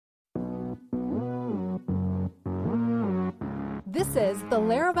This is the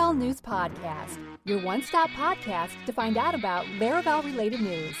Laravel News Podcast, your one-stop podcast to find out about Laravel-related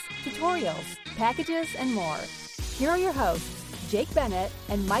news, tutorials, packages, and more. Here are your hosts, Jake Bennett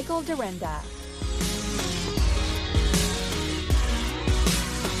and Michael Dyrynda.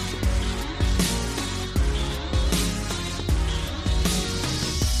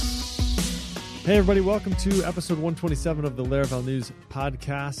 Hey everybody, welcome to episode 127 of the Laravel News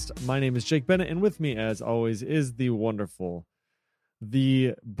Podcast. My name is Jake Bennett, and with me, as always, is the wonderful,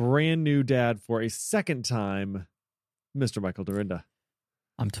 the brand new dad for a second time, Mr. Michael Dyrynda.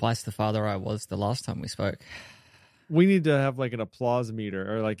 I'm twice the father I was the last time we spoke. We need to have like an applause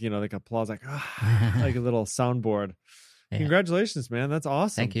meter, or like applause, like a little soundboard. Yeah. Congratulations, man! That's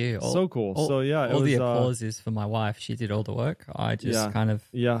awesome. Thank you. So cool. All the applause is for my wife. She did all the work. I just kind of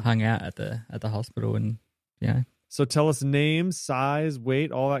hung out at the hospital, and So tell us name, size,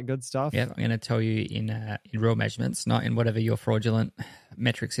 weight, all that good stuff. Yeah, I'm going to tell you in real measurements, not in whatever your fraudulent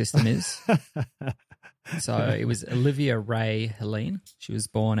metric system is. So it was Olivia Ray Helene. She was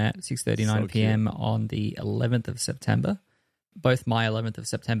born at 6:39 p.m. on the 11th of September. Both my 11th of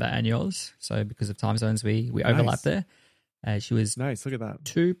September and yours. So because of time zones, we overlap there. She was nice. Look at that.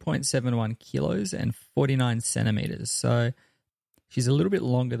 2.71 kilos and 49 centimeters. So she's a little bit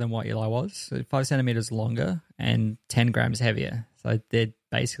longer than what Eli was. So 5 centimeters longer and 10 grams heavier. So they're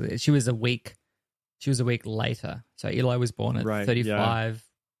basically, she was a week later. So Eli was born at 35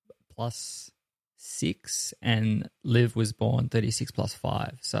 plus 6 and Liv was born 36 plus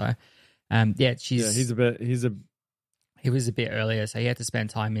 5. So he was a bit earlier. So he had to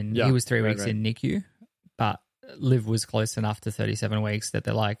spend time he was 3 weeks in NICU, but Liv was close enough to 37 weeks that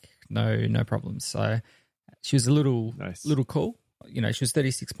they're like, no problems. So she was a little cool. She was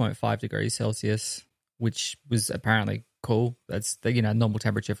 36.5 degrees Celsius, which was apparently cool. That's the normal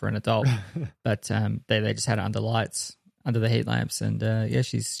temperature for an adult. But they just had it under lights, under the heat lamps, and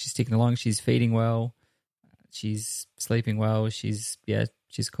she's ticking along. She's feeding well. She's sleeping well. She's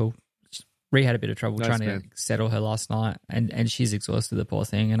cool. Rhea had a bit of trouble trying to settle her last night, and she's exhausted, the poor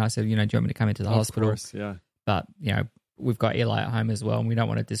thing. And I said, do you want me to come into the hospital? Of course, yeah. But, we've got Eli at home as well, and we don't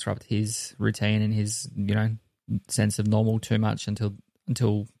want to disrupt his routine and his, sense of normal too much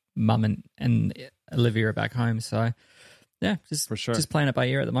until Mum and Olivia are back home. So, yeah, just playing it by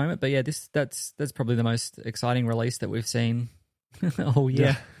ear at the moment. But, yeah, that's probably the most exciting release that we've seen all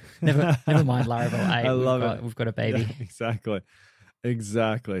year. Yeah. Never mind Laravel 8. I love it. We've got a baby. Yeah,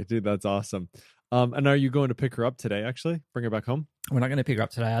 exactly. Dude, that's awesome. And are you going to pick her up today, actually? Bring her back home? We're not going to pick her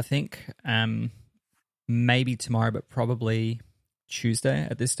up today, I think. Maybe tomorrow, but probably Tuesday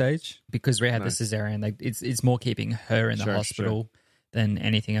at this stage, because Rhea had the cesarean. It's more keeping her in the hospital than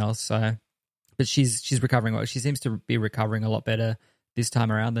anything else. So, but she's recovering well. She seems to be recovering a lot better this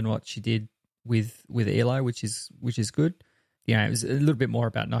time around than what she did with Eli, which is good. It was a little bit more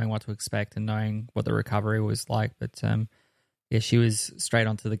about knowing what to expect and knowing what the recovery was like. But she was straight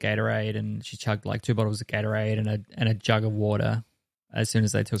onto the Gatorade, and she chugged like 2 bottles of Gatorade and a jug of water as soon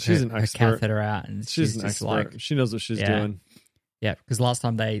as they took her catheter out. And she's an expert. She knows what she's doing. Yeah, because last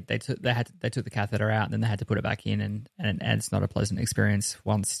time they took the catheter out and then they had to put it back in, and it's not a pleasant experience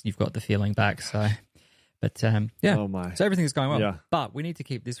once you've got the feeling back. So, but oh my. So everything's going well. Yeah. But we need to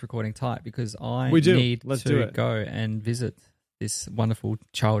keep this recording tight because I need to go and visit this wonderful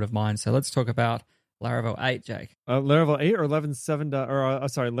child of mine. So let's talk about Laravel 8, Jake. Laravel 8 or 11.7, Laravel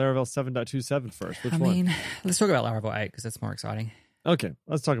 7.27 first. Which one? Let's talk about Laravel 8 because that's more exciting. Okay,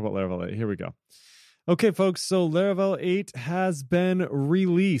 let's talk about Laravel 8. Here we go. Okay, folks, so Laravel 8 has been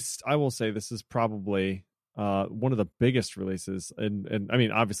released. I will say this is probably one of the biggest releases, and I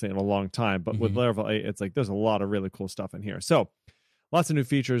mean, obviously in a long time, but with Laravel 8, it's like there's a lot of really cool stuff in here. So lots of new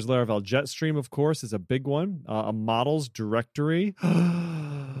features. Laravel Jetstream, of course, is a big one. A models directory,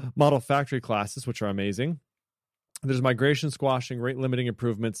 model factory classes, which are amazing. There's migration squashing, rate limiting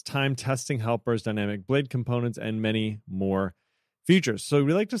improvements, time testing helpers, dynamic blade components, and many more features. So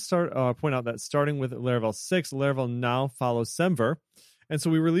we like to point out that starting with Laravel 6, Laravel now follows Semver. And so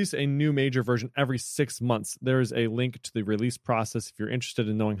we release a new major version every 6 months. There is a link to the release process if you're interested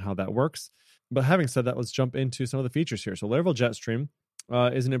in knowing how that works. But having said that, let's jump into some of the features here. So Laravel Jetstream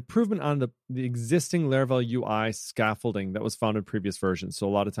is an improvement on the existing Laravel UI scaffolding that was found in previous versions. So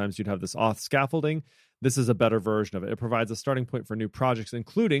a lot of times you'd have this auth scaffolding. This is a better version of it. It provides a starting point for new projects,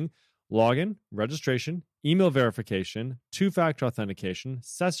 including login, registration, email verification, two-factor authentication,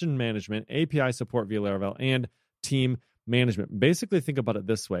 session management, API support via Laravel, and team management. Basically, think about it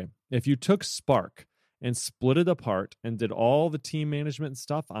this way. If you took Spark and split it apart and did all the team management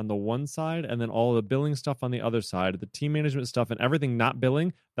stuff on the one side and then all the billing stuff on the other side, the team management stuff and everything not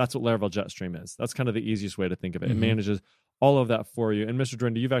billing, that's what Laravel Jetstream is. That's kind of the easiest way to think of it. It manages all of that for you. And Mr.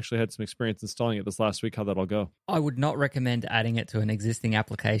 Dorinder, you've actually had some experience installing it this last week. How'd that all go? I would not recommend adding it to an existing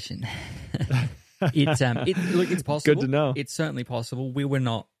application. It's possible. Good to know. It's certainly possible. We were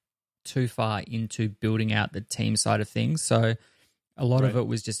not too far into building out the team side of things, so a lot of it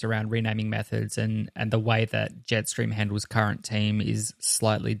was just around renaming methods, and the way that Jetstream handles current team is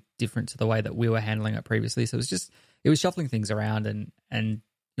slightly different to the way that we were handling it previously. So it was shuffling things around, and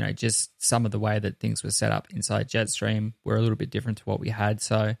just some of the way that things were set up inside Jetstream were a little bit different to what we had.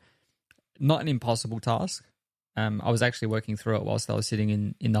 So not an impossible task. I was actually working through it whilst I was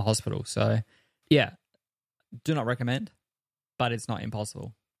sitting in the hospital. So yeah, do not recommend, but it's not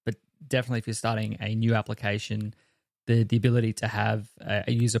impossible. But definitely if you're starting a new application, the ability to have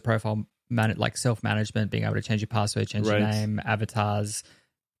a user profile like self-management, being able to change your password, change your name, avatars,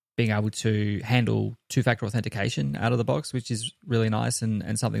 being able to handle two-factor authentication out of the box, which is really nice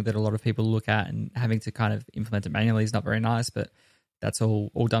and something that a lot of people look at, and having to kind of implement it manually is not very nice, but that's all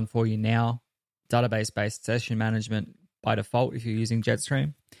done for you now. Database-based session management by default if you're using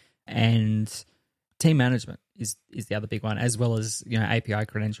Jetstream, and team management is the other big one, as well as API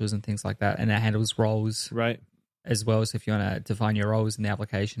credentials and things like that, and it handles roles as well. So if you want to define your roles in the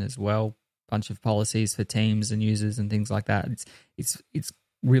application as well, bunch of policies for teams and users and things like that. It's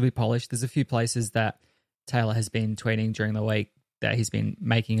really polished. There's a few places that Taylor has been tweeting during the week that he's been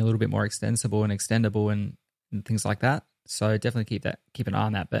making a little bit more extensible and extendable and things like that. So definitely keep an eye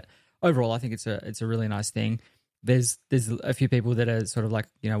on that. But overall, I think it's a really nice thing. There's a few people that are sort of like,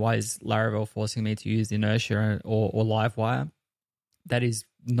 why is Laravel forcing me to use Inertia or Livewire? That is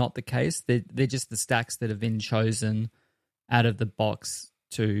not the case. They're just the stacks that have been chosen out of the box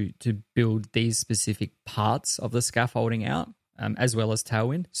to build these specific parts of the scaffolding out, as well as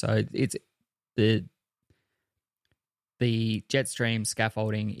Tailwind. So it's the Jetstream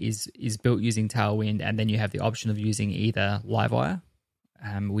scaffolding is built using Tailwind, and then you have the option of using either Livewire,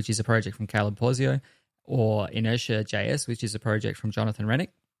 which is a project from Caleb Porzio, or Inertia.js, which is a project from Jonathan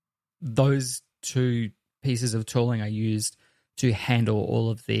Rennick. Those two pieces of tooling are used to handle all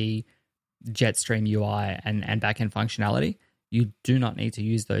of the Jetstream UI and backend functionality. You do not need to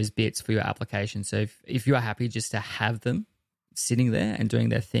use those bits for your application. So if you are happy just to have them sitting there and doing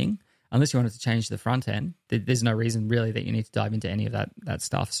their thing, unless you wanted to change the front end, there's no reason really that you need to dive into any of that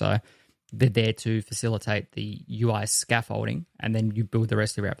stuff. So they're there to facilitate the UI scaffolding, and then you build the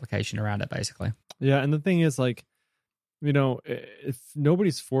rest of your application around it, basically. Yeah, and the thing is, like, if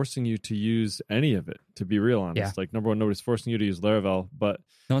nobody's forcing you to use any of it, to be real honest, like, number one, nobody's forcing you to use Laravel, but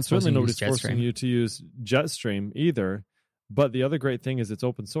certainly nobody's forcing you to use Jetstream either. But the other great thing is it's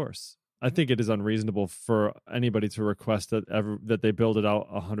open source. I think it is unreasonable for anybody to request that they build it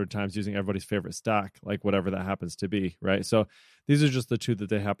out 100 times using everybody's favorite stack, like whatever that happens to be, right? So these are just the two that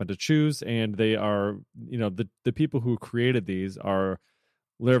they happen to choose, and they are, the people who created these are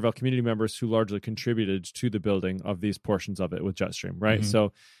Laravel community members who largely contributed to the building of these portions of it with Jetstream, right? Mm-hmm.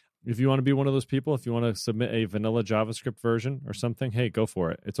 So if you want to be one of those people, if you want to submit a vanilla JavaScript version or something, hey, go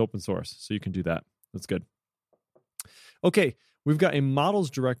for it. It's open source, so you can do that. That's good. Okay, we've got a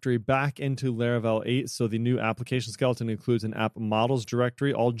models directory back into Laravel 8. So the new application skeleton includes an app models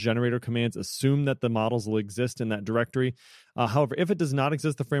directory. All generator commands assume that the models will exist in that directory. However, if it does not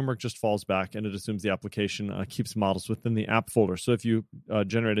exist, the framework just falls back and it assumes the application keeps models within the app folder. So if you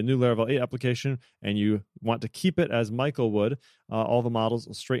generate a new Laravel 8 application and you want to keep it as Michael would, all the models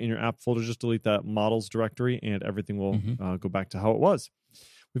straight in your app folder, just delete that models directory and everything will go back to how it was.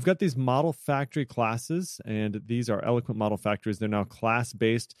 We've got these model factory classes, and these are Eloquent model factories. They're now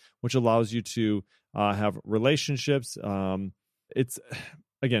class-based, which allows you to have relationships. It's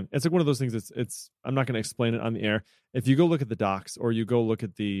like one of those things. It's I'm not going to explain it on the air. If you go look at the docs or you go look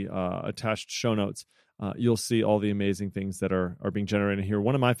at the attached show notes, you'll see all the amazing things that are being generated here.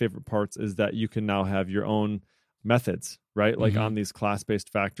 One of my favorite parts is that you can now have your own methods, right? Like on these class-based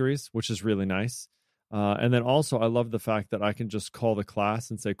factories, which is really nice. And then also, I love the fact that I can just call the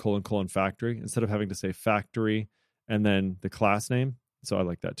class and say : factory instead of having to say factory and then the class name. So I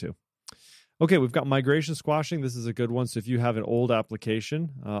like that too. Okay, we've got migration squashing. This is a good one. So if you have an old application,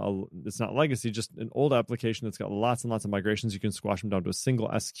 it's not legacy, just an old application that's got lots and lots of migrations, you can squash them down to a single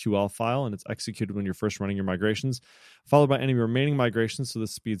SQL file, and it's executed when you're first running your migrations, followed by any remaining migrations. So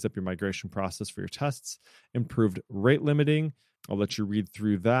this speeds up your migration process for your tests. Improved rate limiting. I'll let you read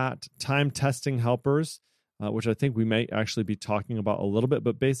through that. Time testing helpers, which I think we may actually be talking about a little bit,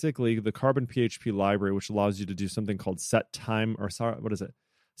 but basically the Carbon PHP library, which allows you to do something called set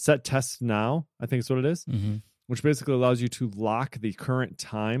test now, I think is what it is, which basically allows you to lock the current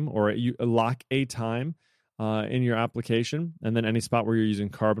time, or you lock a time in your application, and then any spot where you're using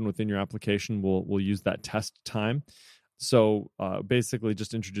Carbon within your application will use that test time. So basically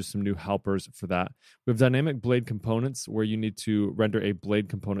just introduce some new helpers for that. We have dynamic blade components where you need to render a blade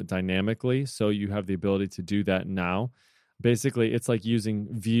component dynamically. So you have the ability to do that now. Basically, it's like using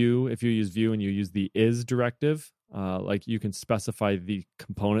Vue. If you use Vue and you use the is directive, like you can specify the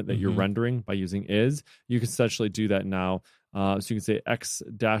component that you're rendering by using is. You can essentially do that now. So you can say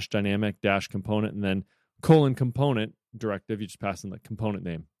x-dynamic-component and then :component directive. You just pass in the component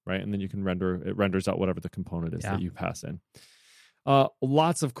name, right? And then you can it renders out whatever the component is that you pass in.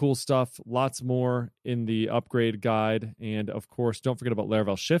 Lots of cool stuff, lots more in the upgrade guide. And of course, don't forget about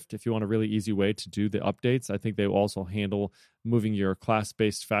Laravel Shift if you want a really easy way to do the updates. I think they will also handle moving your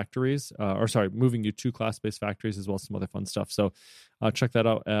class-based factories, moving you to class-based factories as well as some other fun stuff. So check that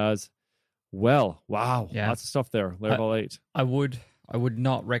out as well. Wow, lots of stuff there. Laravel 8. I would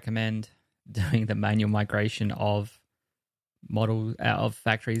not recommend doing the manual migration of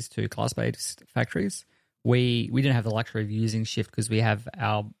factories to class-based factories. We didn't have the luxury of using Shift because we have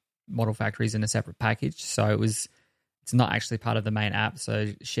our model factories in a separate package. So it's not actually part of the main app. So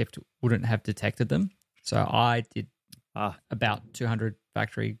Shift wouldn't have detected them. So I did about 200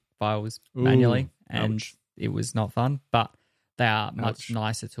 factory files manually, and it was not fun. But they are much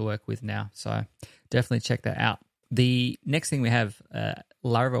nicer to work with now. So definitely check that out. The next thing we have,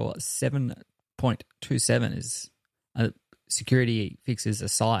 Laravel 7.27 is security fixes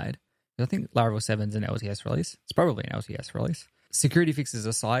aside. I think Laravel 7 is an LTS release. It's probably an LTS release. Security fixes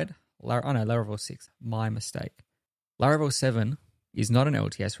aside, Laravel 6. My mistake. Laravel 7 is not an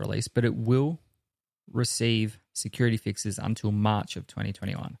LTS release, but it will receive security fixes until March of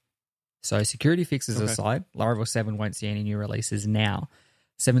 2021. So security fixes aside, Laravel 7 won't see any new releases now.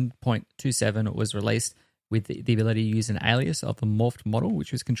 7.27 was released with the ability to use an alias of the morphed model,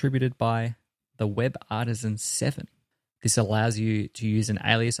 which was contributed by the Web Artisan 7. This allows you to use an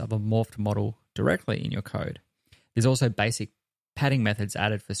alias of a morphed model directly in your code. There's also basic padding methods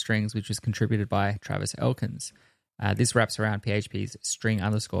added for strings, which was contributed by Travis Elkins. This wraps around PHP's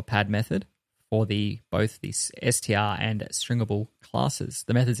string_pad method for both the str and stringable classes.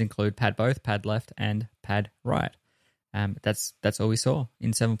 The methods include pad both, pad left, and pad right. That's all we saw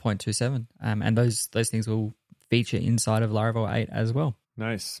in 7.27, and those things will feature inside of Laravel 8 as well.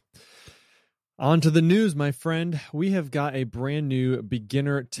 Nice. On to the news, my friend. We have got a brand new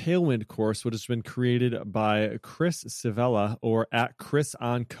beginner Tailwind course, which has been created by Chris Civella, or at Chris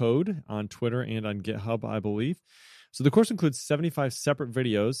on Code on Twitter and on GitHub, I believe. So the course includes 75 separate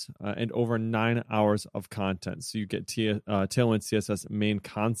videos and over 9 hours of content. So you get Tailwind CSS main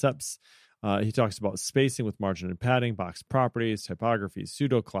concepts. He talks about spacing with margin and padding, box properties, typography,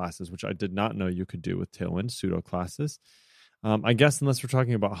 pseudo classes, which I did not know you could do with Tailwind, pseudo classes. I guess unless we're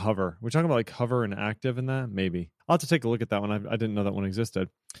talking about hover. We're talking about like hover and active in that? Maybe. I'll have to take a look at that one. I didn't know that one existed.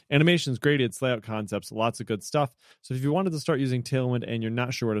 Animations, gradients, layout concepts, lots of good stuff. So if you wanted to start using Tailwind and you're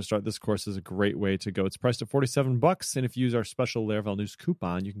not sure where to start, this course is a great way to go. It's priced at $47, and if you use our special Laravel News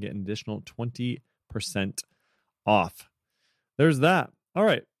coupon, you can get an additional 20% off. There's that. All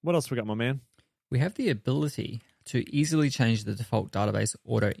right. What else we got, my man? We have the ability to easily change the default database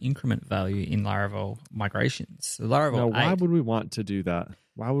auto increment value in Laravel migrations. So Laravel 8, why would we want to do that?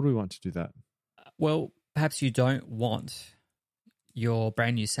 Well, perhaps you don't want your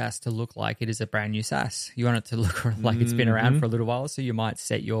brand new SaaS to look like it is a brand new SaaS. You want it to look like it's been around for a little while, so you might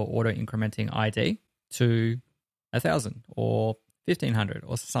set your auto incrementing ID to 1,000 or 1,500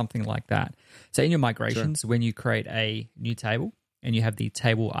 or something like that. So in your migrations, when you create a new table and you have the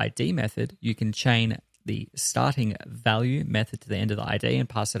table ID method, you can chain the starting value method to the end of the ID and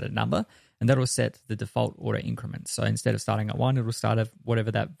pass it a number, and that will set the default auto increment. So instead of starting at 1, it will start at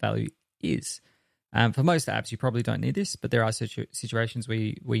whatever that value is. For most apps, you probably don't need this, but there are situations where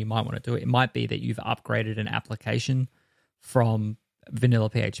you might want to do it. It might be that you've upgraded an application from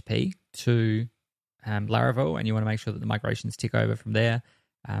vanilla PHP to Laravel, and you want to make sure that the migrations tick over from there.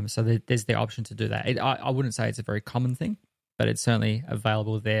 So there's the option to do that. I wouldn't say it's a very common thing, but it's certainly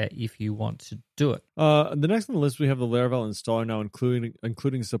available there if you want to do it. The next on the list, we have the Laravel installer now,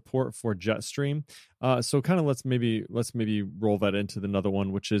 including support for Jetstream. So kind of let's maybe roll that into another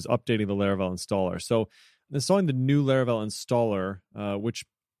one, which is updating the Laravel installer. So installing the new Laravel installer, which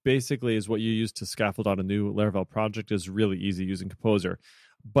basically is what you use to scaffold out a new Laravel project, is really easy using Composer.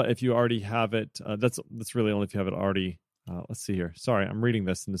 But if you already have it, that's really only if you have it already. Let's see here. Sorry, I'm reading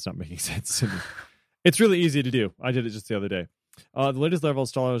this and it's not making sense to me. It's really easy to do. I did it just the other day. The latest Laravel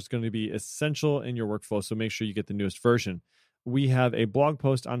installer is going to be essential in your workflow, so make sure you get the newest version. We have a blog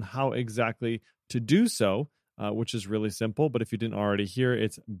post on how exactly to do so, which is really simple. But if you didn't already hear,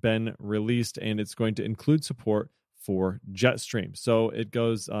 it's been released, and it's going to include support for Jetstream. So it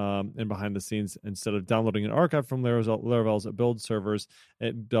goes in behind the scenes. Instead of downloading an archive from Laravel's build servers,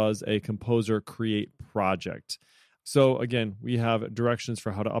 it does a composer create project. So again, we have directions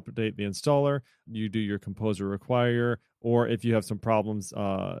for how to update the installer. You do your composer require, or if you have some problems,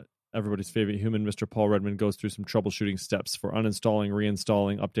 everybody's favorite human, Mr. Paul Redmond, goes through some troubleshooting steps for uninstalling,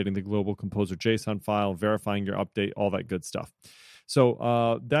 reinstalling, updating the global composer JSON file, verifying your update, all that good stuff.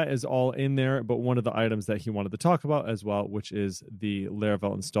 So that is all in there, but one of the items that he wanted to talk about as well, which is the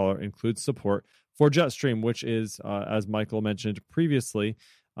Laravel installer, includes support for Jetstream, which is, as Michael mentioned previously,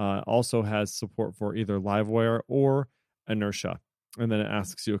 also has support for either Livewire or Inertia. And then it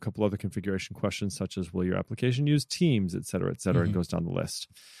asks you a couple other configuration questions, such as will your application use Teams, et cetera, and goes down the list.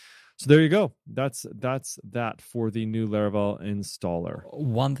 So there you go. That's that for the new Laravel installer.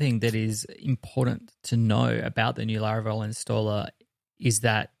 One thing that is important to know about the new Laravel installer is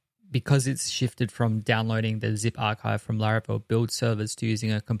that because it's shifted from downloading the zip archive from Laravel build servers to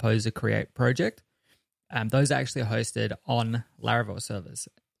using a composer create project, those are actually hosted on Laravel servers.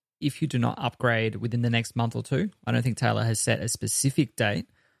 If you do not upgrade within the next month or two, I don't think Taylor has set a specific date,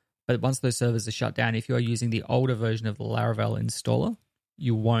 but once those servers are shut down, if you are using the older version of the Laravel installer,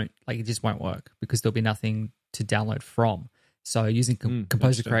 you won't, it just won't work because there'll be nothing to download from. So using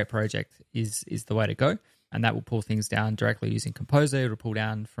Composer Create Project is the way to go, and that will pull things down directly using Composer. It'll pull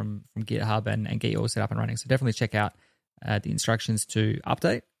down from GitHub and get you all set up and running. So definitely check out the instructions to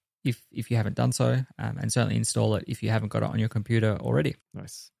update if you haven't done so, and certainly install it if you haven't got it on your computer already.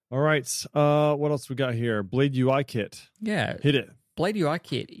 Nice. All right. What else we got here? Blade UI Kit. Yeah. Hit it. Blade UI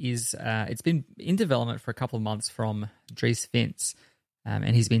Kit is it's been in development for a couple of months from Dries Vints,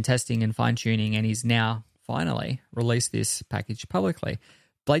 and he's been testing and fine-tuning, and he's now finally released this package publicly.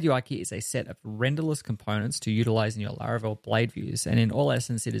 Blade UI Kit is a set of renderless components to utilize in your Laravel Blade views, and in all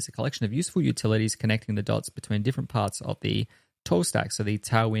essence, it is a collection of useful utilities connecting the dots between different parts of the tool stack, so the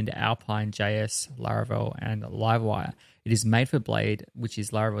Tailwind, Alpine, JS, Laravel, and Livewire. It is made for Blade, which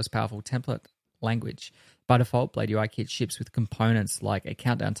is Laravel's powerful template language. By default, Blade UI Kit ships with components like a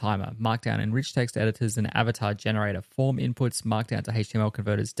countdown timer, markdown and rich text editors, an avatar generator, form inputs, markdown to HTML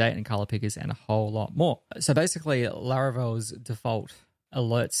converters, date and color pickers, and a whole lot more. So basically, Laravel's default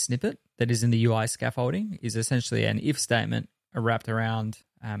alert snippet that is in the UI scaffolding is essentially an if statement wrapped around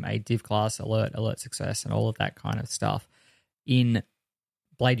a div class, alert success, and all of that kind of stuff. In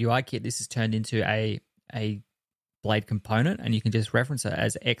Blade UI Kit, this is turned into a Blade component, and you can just reference it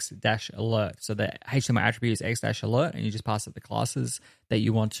as x-alert. So the HTML attribute is x-alert, and you just pass it the classes that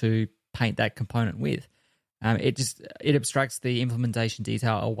you want to paint that component with. It abstracts the implementation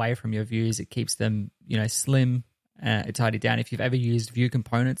detail away from your views. It keeps them, slim, tidied down. If you've ever used Vue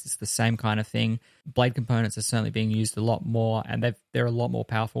components, it's the same kind of thing. Blade components are certainly being used a lot more, and they're a lot more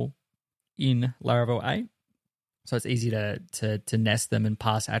powerful in Laravel 8. So it's easy to nest them and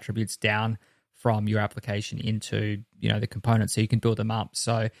pass attributes down from your application into the components, so you can build them up.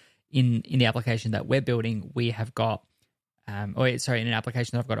 So in the application that we're building, we have got, in an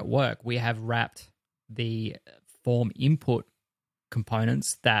application that I've got at work, we have wrapped the form input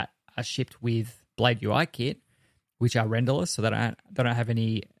components that are shipped with Blade UI Kit, which are renderless, so they don't have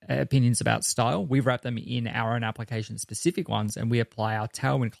any opinions about style. We've wrapped them in our own application-specific ones, and we apply our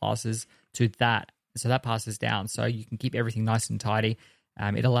Tailwind classes to that. So that passes down, so you can keep everything nice and tidy.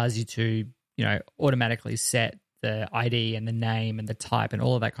 It allows you to automatically set the ID and the name and the type and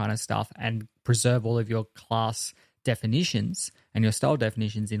all of that kind of stuff, and preserve all of your class definitions and your style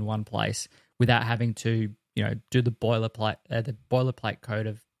definitions in one place without having to do the boilerplate code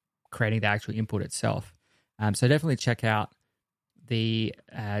of creating the actual input itself. So definitely check out the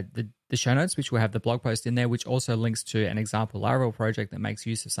show notes, which will have the blog post in there, which also links to an example Laravel project that makes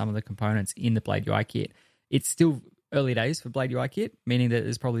use of some of the components in the Blade UI Kit. It's still early days for Blade UI Kit, meaning that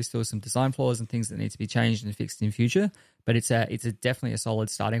there's probably still some design flaws and things that need to be changed and fixed in future, but it's definitely a solid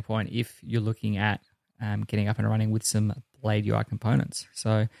starting point if you're looking at getting up and running with some Blade UI components.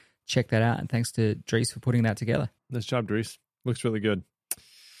 So check that out, and thanks to Dries for putting that together. Nice job, Dries. Looks really good.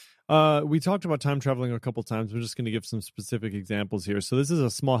 We talked about time traveling a couple times. We're just going to give some specific examples here. So this is a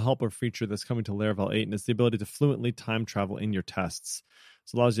small helper feature that's coming to Laravel 8, and it's the ability to fluently time travel in your tests.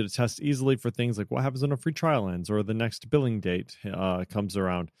 So it allows you to test easily for things like what happens when a free trial ends or the next billing date comes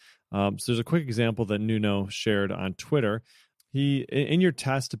around. So there's a quick example that Nuno shared on Twitter. In your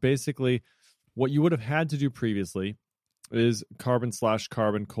test, basically what you would have had to do previously is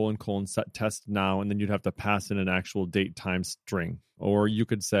carbon/carbon : set test now, and then you'd have to pass in an actual date time string. Or you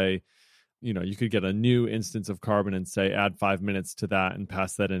could say, you could get a new instance of carbon and say add 5 minutes to that and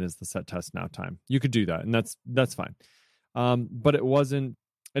pass that in as the set test now time. You could do that, and that's fine. But it wasn't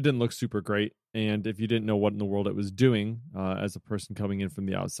it didn't look super great. And if you didn't know what in the world it was doing as a person coming in from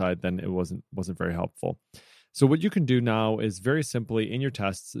the outside, then it wasn't very helpful. So what you can do now is very simply in your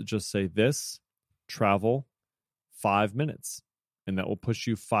tests, just say this travel 5 minutes, and that will push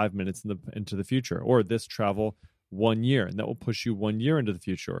you 5 minutes into the future. Or this travel 1 year, and that will push you 1 year into the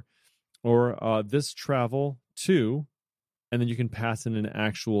future. Or this travel 2, and then you can pass in an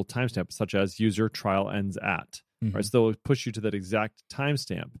actual timestamp, such as user trial ends at. Right, so they'll push you to that exact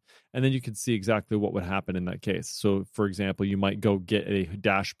timestamp, and then you can see exactly what would happen in that case. So, for example, you might go get a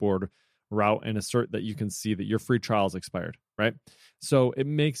dashboard route and assert that you can see that your free trial is expired, right? So it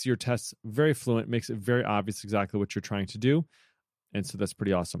makes your tests very fluent, makes it very obvious exactly what you're trying to do, and so that's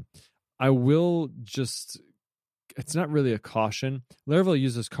pretty awesome. I will just, it's not really a caution. Laravel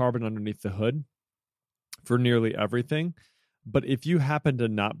uses Carbon underneath the hood for nearly everything, but if you happen to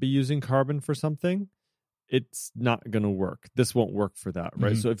not be using Carbon for something, it's not going to work. This won't work for that,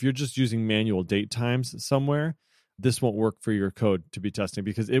 right? So if you're just using manual date times somewhere, this won't work for your code to be testing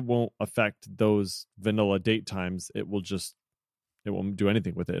because it won't affect those vanilla date times. It won't do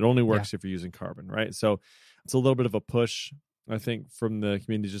anything with it. It only works if you're using Carbon, right? So it's a little bit of a push, I think, from the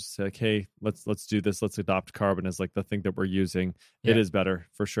community just to say, like, hey, let's do this. Let's adopt Carbon as like the thing that we're using. It is better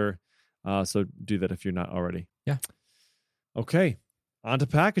for sure. So do that if you're not already. Yeah. Okay. On to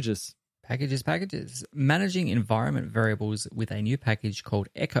packages. Packages. Managing environment variables with a new package called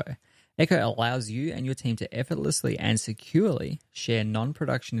Echo. Echo allows you and your team to effortlessly and securely share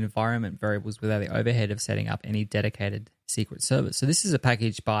non-production environment variables without the overhead of setting up any dedicated secret servers. So this is a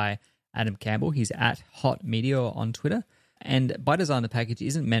package by Adam Campbell. He's at Hot Meteor on Twitter. And by design, the package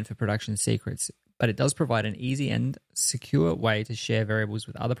isn't meant for production secrets, but it does provide an easy and secure way to share variables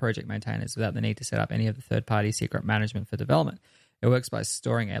with other project maintainers without the need to set up any of the third-party secret management for development. It works by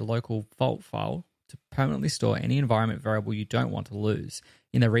storing a local vault file to permanently store any environment variable you don't want to lose.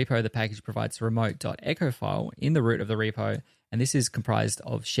 In the repo, the package provides a remote.echo file in the root of the repo, and this is comprised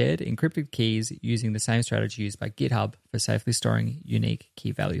of shared encrypted keys using the same strategy used by GitHub for safely storing unique key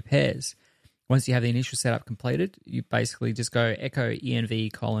value pairs. Once you have the initial setup completed, you basically just go echo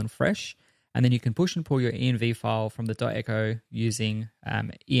env:fresh, and then you can push and pull your env file from the .echo using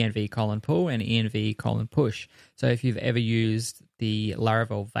env:pull and env:push. So if you've ever used the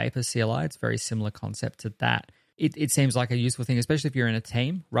Laravel Vapor CLI, it's a very similar concept to that. It seems like a useful thing, especially if you're in a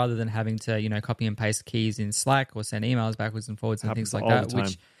team, rather than having to copy and paste keys in Slack or send emails backwards and forwards and things like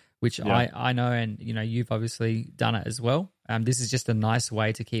that, which I know, and you've obviously done it as well. This is just a nice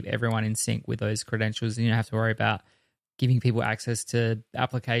way to keep everyone in sync with those credentials. You don't have to worry about giving people access to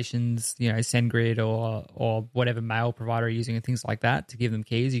applications, SendGrid or whatever mail provider you're using and things like that to give them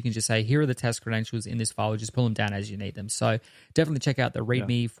keys. You can just say, here are the test credentials in this file. Just pull them down as you need them. So definitely check out the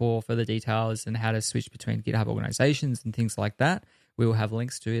README for further details and how to switch between GitHub organizations and things like that. We will have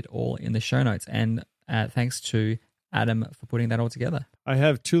links to it all in the show notes. And thanks to Adam for putting that all together. I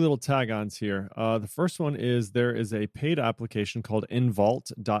have two little tag-ons here. The first one is there is a paid application called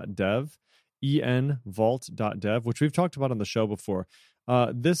envault.dev. envault.dev, which we've talked about on the show before.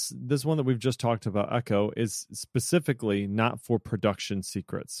 This one that we've just talked about, Echo, is specifically not for production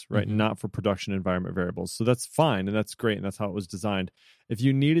secrets, right? Not for production environment variables. So that's fine, and that's great, and that's how it was designed. If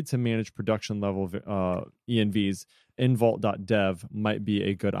you needed to manage production level ENVs, envault.dev might be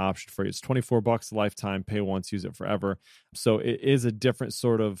a good option for you. It's $24 a lifetime, pay once, use it forever. So it is a different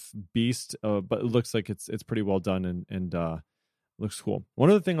sort of beast, but it looks like it's pretty well done and looks cool. One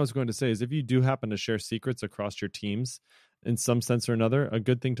other thing I was going to say is if you do happen to share secrets across your teams in some sense or another, a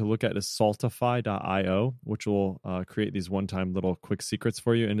good thing to look at is saltify.io, which will create these one-time little quick secrets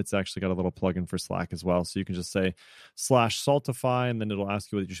for you. And it's actually got a little plugin for Slack as well. So you can just say /saltify, and then it'll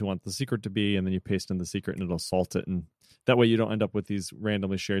ask you what you want the secret to be. And then you paste in the secret and it'll salt it. And that way you don't end up with these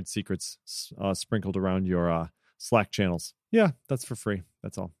randomly shared secrets sprinkled around your Slack channels. Yeah, that's for free.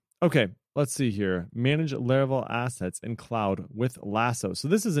 That's all. Okay, let's see here. Manage Laravel assets in cloud with Lasso. So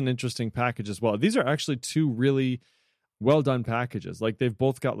this is an interesting package as well. These are actually two really well-done packages. Like they've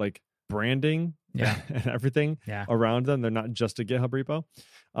both got like branding and everything around them. They're not just a GitHub repo.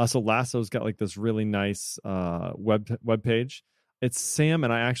 So Lasso's got like this really nice web page. It's Sam,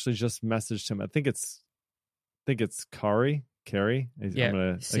 and I actually just messaged him. I think it's Carrie.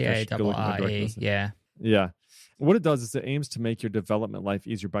 Yeah, C-A-R-R-E. Yeah. What it does is it aims to make your development life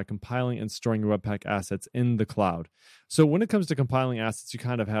easier by compiling and storing your Webpack assets in the cloud. So when it comes to compiling assets, you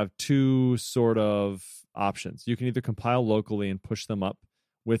kind of have two sort of options. You can either compile locally and push them up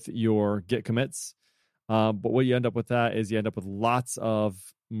with your Git commits. But what you end up with that is you end up with lots of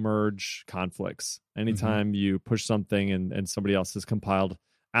merge conflicts. Anytime you push something and somebody else has compiled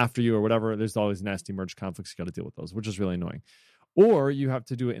after you or whatever, there's always nasty merge conflicts. You got to deal with those, which is really annoying. or you have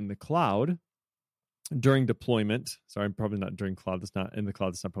to do it in the cloud during deployment. Sorry, probably not during cloud. That's not in the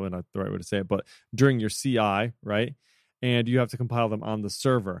cloud. That's not probably not the right way to say it, but during your CI, right? And you have to compile them on the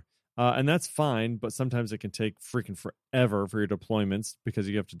server. And that's fine, but sometimes it can take freaking forever for your deployments because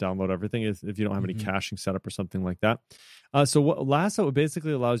you have to download everything if you don't have any caching setup or something like that. So what Lasso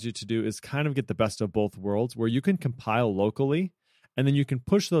basically allows you to do is kind of get the best of both worlds, where you can compile locally and then you can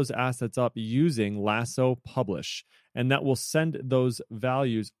push those assets up using Lasso Publish. And that will send those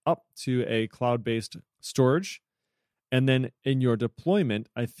values up to a cloud-based storage. And then in your deployment,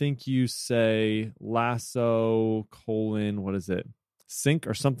 I think you say Lasso : what is it? Sync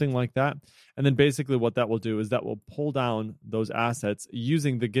or something like that. And then basically what that will do is that will pull down those assets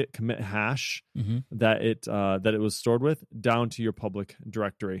using the git commit hash that it was stored with down to your public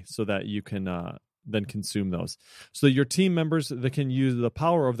directory, so that you can then consume those. So your team members, they can use the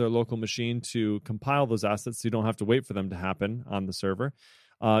power of their local machine to compile those assets, so you don't have to wait for them to happen on the server.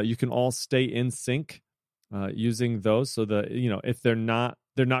 You can all stay in sync using those, so that if they're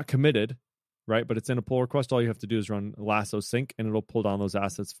not committed, right? But it's in a pull request. All you have to do is run Lasso sync, and it'll pull down those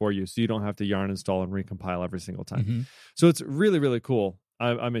assets for you, so you don't have to yarn install and recompile every single time. So it's really, really cool.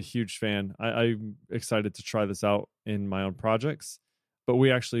 I'm a huge fan. I'm excited to try this out in my own projects. But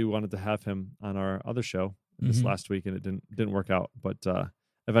we actually wanted to have him on our other show this last week, and it didn't work out. But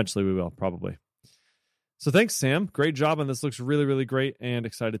eventually we will, probably. So thanks, Sam. Great job on this. Looks really, really great, and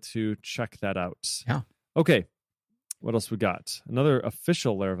excited to check that out. Yeah. Okay. What else we got? Another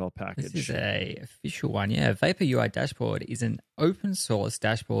official Laravel package. This is a official one, yeah. Vapor UI Dashboard is an open source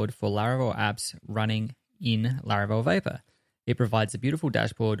dashboard for Laravel apps running in Laravel Vapor. It provides a beautiful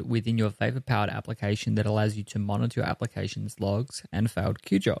dashboard within your Vapor-powered application that allows you to monitor your application's logs and failed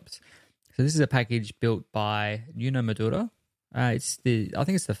queue jobs. So this is a package built by Nuno Maduro. I think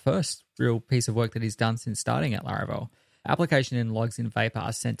it's the first real piece of work that he's done since starting at Laravel. Application and logs in Vapor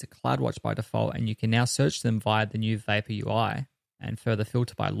are sent to CloudWatch by default, and you can now search them via the new Vapor UI and further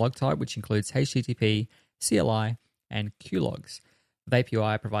filter by log type, which includes HTTP, CLI, and queue logs. Vapor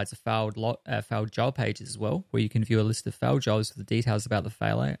UI provides a failed job page as well, where you can view a list of failed jobs with the details about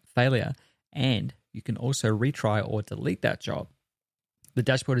the failure, and you can also retry or delete that job. The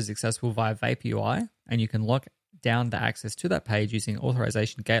dashboard is accessible via Vapor UI, and you can lock down the access to that page using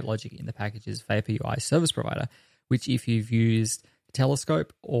authorization gate logic in the package's Vapor UI service provider, which if you've used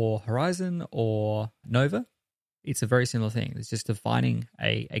Telescope or Horizon or Nova, it's a very similar thing. It's just defining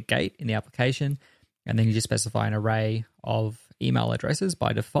a gate in the application, and then you just specify an array of email addresses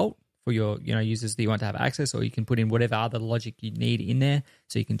by default for your users that you want to have access, or you can put in whatever other logic you need in there,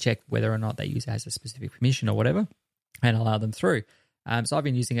 so you can check whether or not that user has a specific permission or whatever, and allow them through. So I've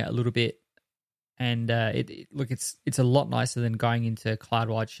been using it a little bit, and it's a lot nicer than going into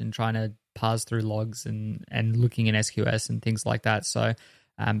CloudWatch and trying to parse through logs and looking in SQS and things like that. So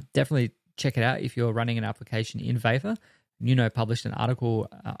definitely check it out if you're running an application in Vapor. Nuno published an article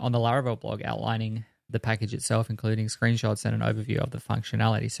on the Laravel blog outlining the package itself, including screenshots and an overview of the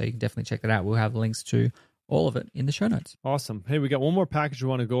functionality. So you can definitely check that out. We'll have links to all of it in the show notes. Awesome. Hey, we got one more package we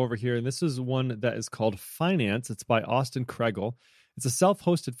want to go over here, and this is one that is called Finance. It's by Austin Kregel. It's a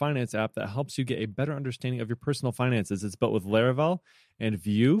self-hosted finance app that helps you get a better understanding of your personal finances. It's built with Laravel and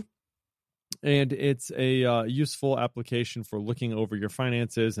Vue, and it's a useful application for looking over your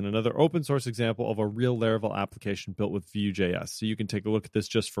finances, and another open source example of a real Laravel application built with Vue.js. So you can take a look at this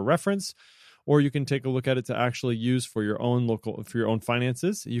just for reference, or you can take a look at it to actually use for your own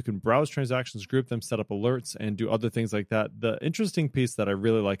finances. You can browse transactions, group them, set up alerts, and do other things like that. The interesting piece that I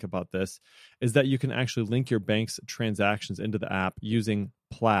really like about this is that you can actually link your bank's transactions into the app using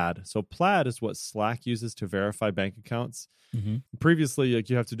Plaid. So Plaid is what Slack uses to verify bank accounts. Previously,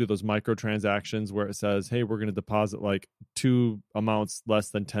 you have to do those microtransactions where it says, hey, we're going to deposit like 2 amounts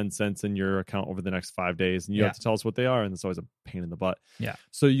less than 10 cents in your account over the next 5 days. And you have to tell us what they are. And it's always a pain in the butt. Yeah.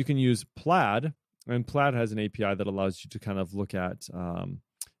 So you can use Plaid, and Plaid has an API that allows you to kind of look at,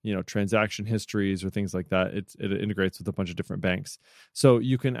 transaction histories or things like that. It integrates with a bunch of different banks. So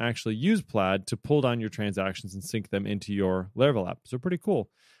you can actually use Plaid to pull down your transactions and sync them into your Laravel app. So pretty cool.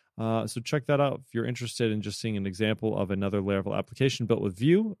 So check that out if you're interested in just seeing an example of another Laravel application built with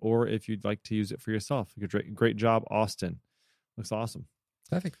Vue, or if you'd like to use it for yourself. Great job, Austin. Looks awesome.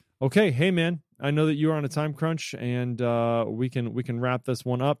 Perfect. Okay, hey man, I know that you are on a time crunch, and we can wrap this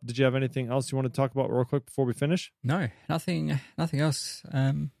one up. Did you have anything else you want to talk about real quick before we finish? No, nothing else. I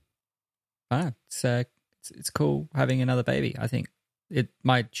don't know. It's cool having another baby. I think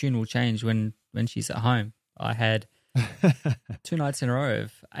my tune will change when she's at home. I had 2 nights in a row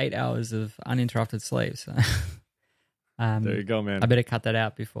of 8 hours of uninterrupted sleep. So, there you go, man. I better cut that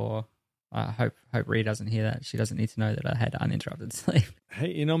out before I hope Rhea doesn't hear that. She doesn't need to know that I had uninterrupted sleep.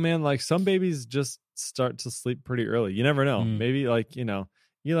 Hey, you know, man, like some babies just start to sleep pretty early. You never know. Maybe like, you know,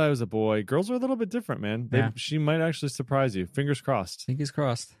 Eli was a boy. Girls are a little bit different, man. She might actually surprise you. Fingers crossed. Fingers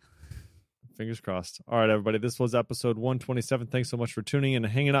crossed. Fingers crossed. All right, everybody. This was episode 127. Thanks so much for tuning in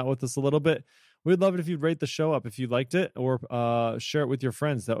and hanging out with us a little bit. We'd love it if you'd rate the show up if you liked it, or share it with your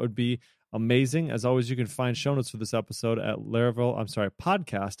friends. That would be amazing. As always, you can find show notes for this episode at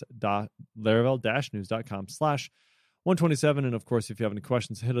podcast.laravel-news.com/127. And of course, if you have any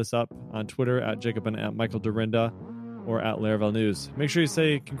questions, hit us up on Twitter at Jacob and at Michael Dorinda or at Laravel News. Make sure you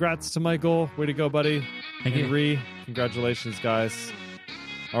say congrats to Michael. Way to go, buddy. Thank you. Ree, congratulations, guys.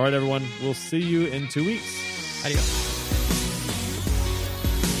 All right, everyone. We'll see you in 2 weeks. Adios.